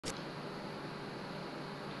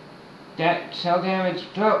That cell damage.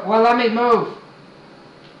 Well, let me move.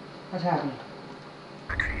 What's happening?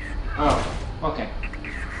 Oh, okay. It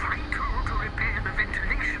is vital to repair the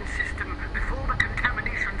ventilation system before the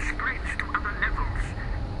contamination spreads to other levels.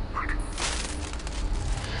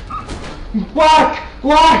 What?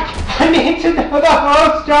 I need to know the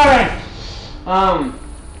whole story.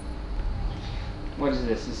 What is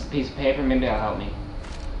this? This is a piece of paper. Maybe that'll help me.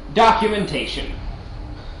 Documentation.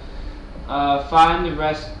 Find the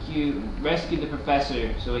rescue the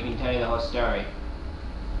professor so we can tell you the whole story.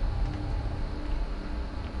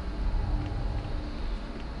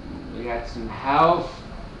 We got some health.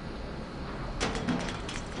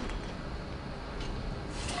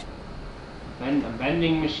 A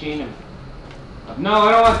vending machine of no,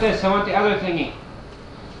 I don't want this. I want the other thingy.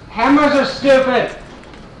 Hammers are stupid.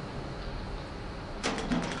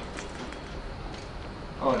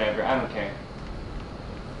 Oh, whatever. I don't care.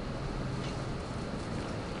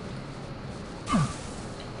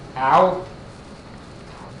 Ow.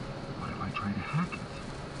 What if I try to hack it?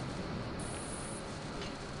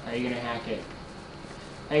 How are you gonna hack it?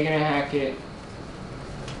 How are you gonna hack it?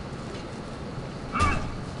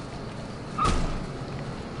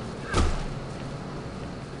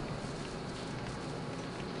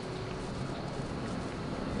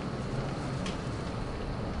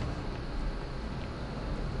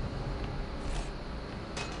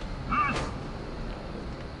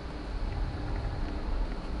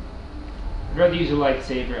 I'd rather use a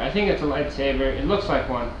lightsaber. I think it's a lightsaber. It looks like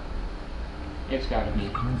one. It's gotta be.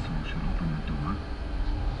 This console should open the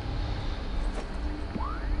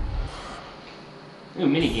door. Ooh,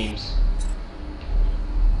 mini games.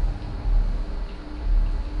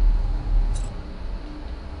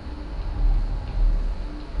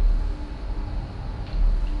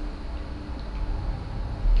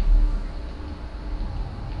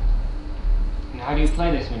 And how do you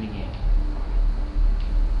play this mini game?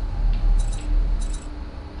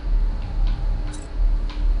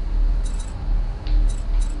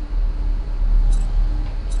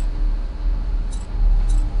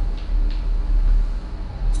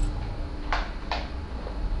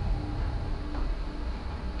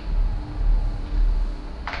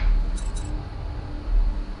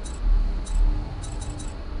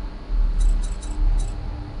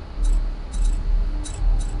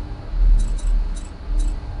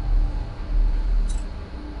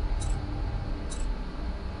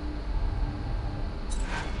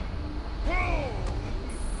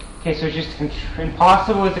 Okay, so it's just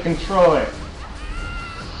impossible with the controller.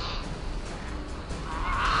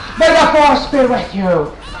 May the force be with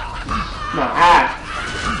you! No,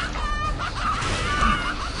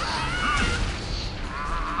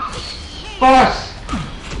 Force!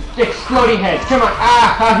 Exploding head, come on!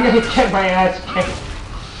 I'm gonna get my ass kicked.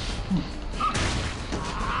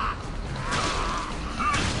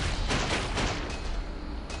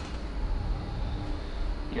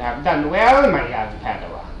 You have done well, my young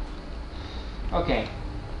Padawan. Okay.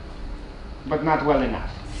 But not well enough.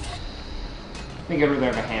 I think I'd rather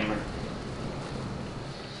have a hammer.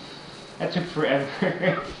 That took forever.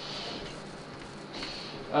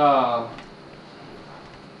 Oh.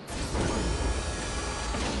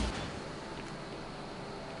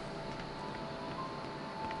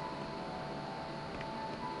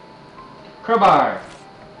 Crowbar.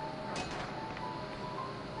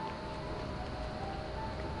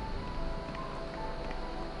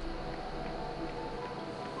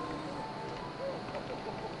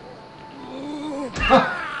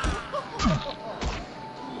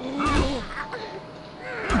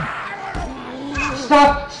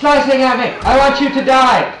 Stop slicing at me! I want you to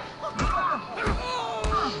die!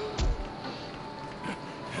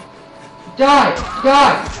 Die!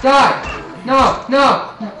 Die! Die! No!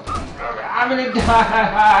 No! I'm gonna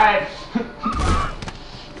die!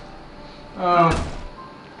 Oh.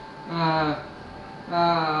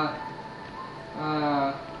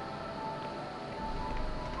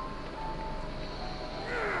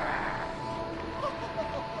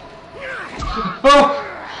 Oh!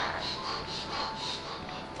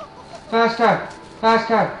 Faster!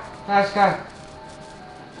 Faster! Faster!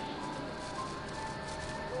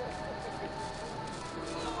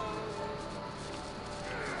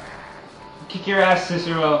 Kick your ass,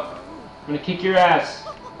 Cicero. I'm gonna kick your ass.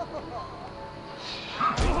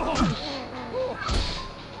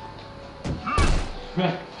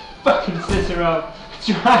 Fucking Cicero. That's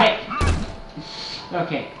right.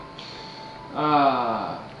 Okay.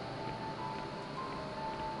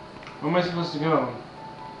 Where am I supposed to go?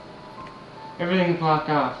 Everything's blocked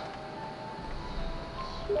off.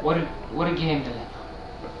 What a game to live.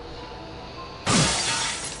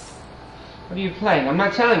 What are you playing? I'm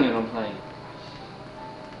not telling you what I'm playing.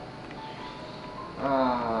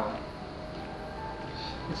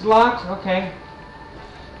 It's locked? Okay.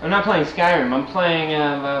 I'm not playing Skyrim. I'm playing,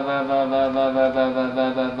 I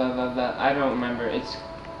don't remember. It's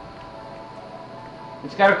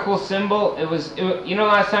got a cool symbol. You know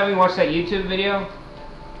last time we watched that YouTube video?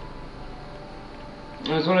 It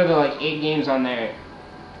was one of the, like, 8 games on there.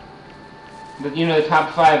 You know, the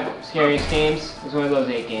top 5 scariest games? It was one of those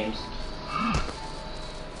 8 games.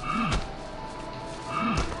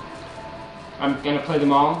 I'm gonna play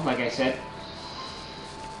them all, like I said.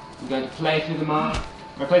 I'm going to play through them all.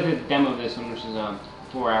 I played the demo of this one, which is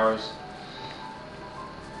 4 hours.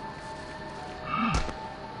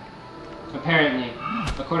 Apparently,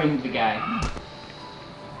 according to the guy.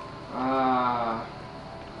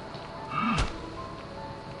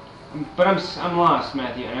 But I'm lost,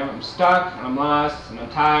 Matthew. I'm stuck, and I'm lost, and I'm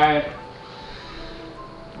tired.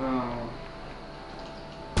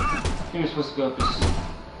 You're supposed to go up this.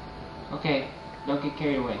 Okay, don't get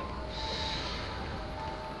carried away.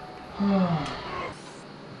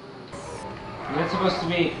 That's supposed to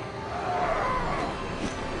be.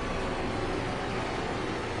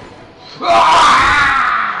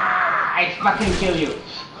 I fucking kill you.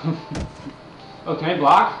 Oh, can I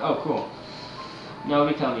block? Oh, cool.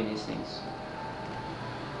 Nobody tell me these things.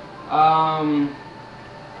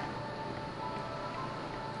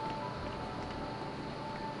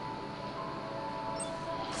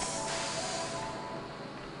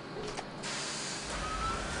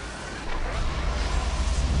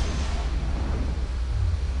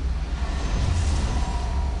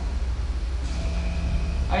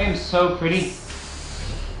 I am so pretty.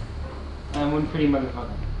 I'm one pretty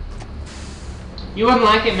motherfucker. You wouldn't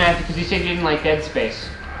like it, Matthew, because you said you didn't like Dead Space.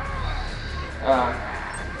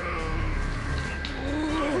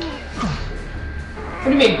 What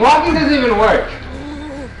do you mean? Blocking doesn't even work.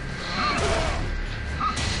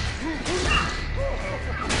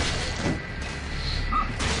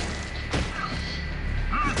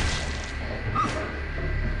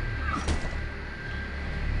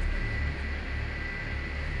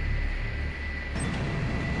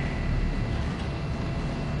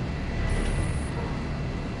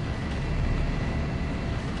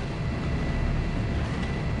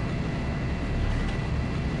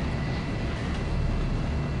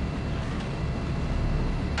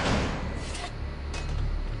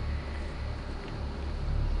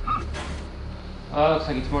 Oh, looks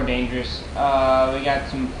like it's more dangerous. We got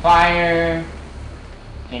some fire.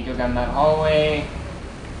 Can't go down that hallway.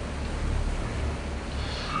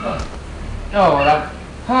 No, that.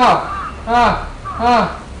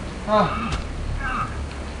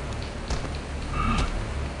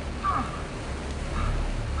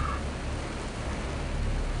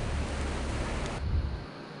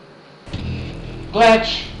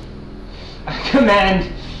 Glitch. I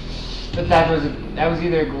command. But that was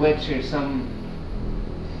either a glitch or some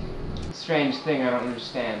strange thing I don't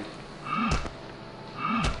understand.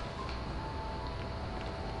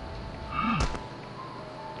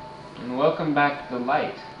 And welcome back to the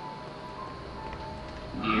light.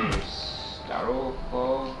 Dear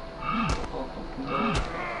Staroko.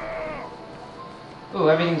 Ooh,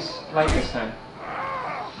 everything's light this time.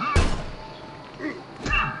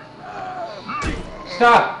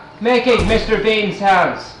 Stop making Mr. Bean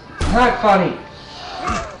sounds. It's not funny.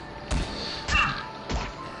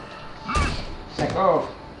 It's like, oh.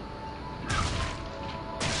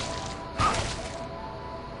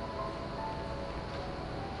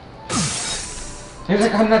 He's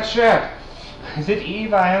like, I'm not sure. Is it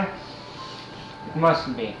evil? It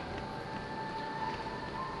mustn't be.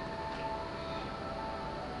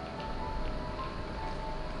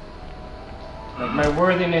 Like, my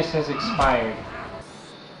worthiness has expired.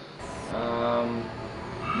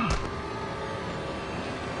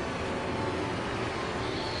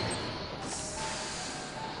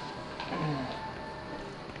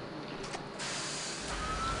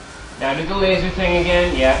 Now do the laser thing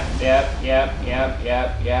again. Yep.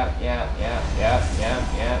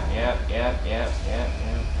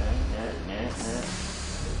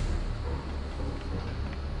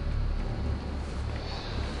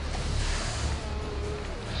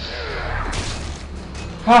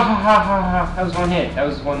 Ha ha ha ha ha. That was one hit. That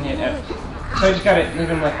was one hit. So I just gotta leave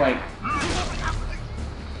him with like.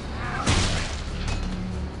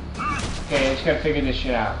 Okay, I just gotta figure this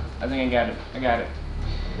shit out. I think I got it. I got it.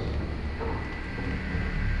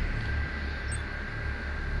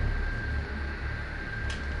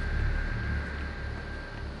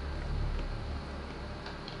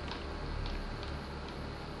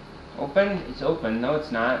 Open? It's open. No,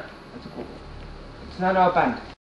 it's not. It's not open.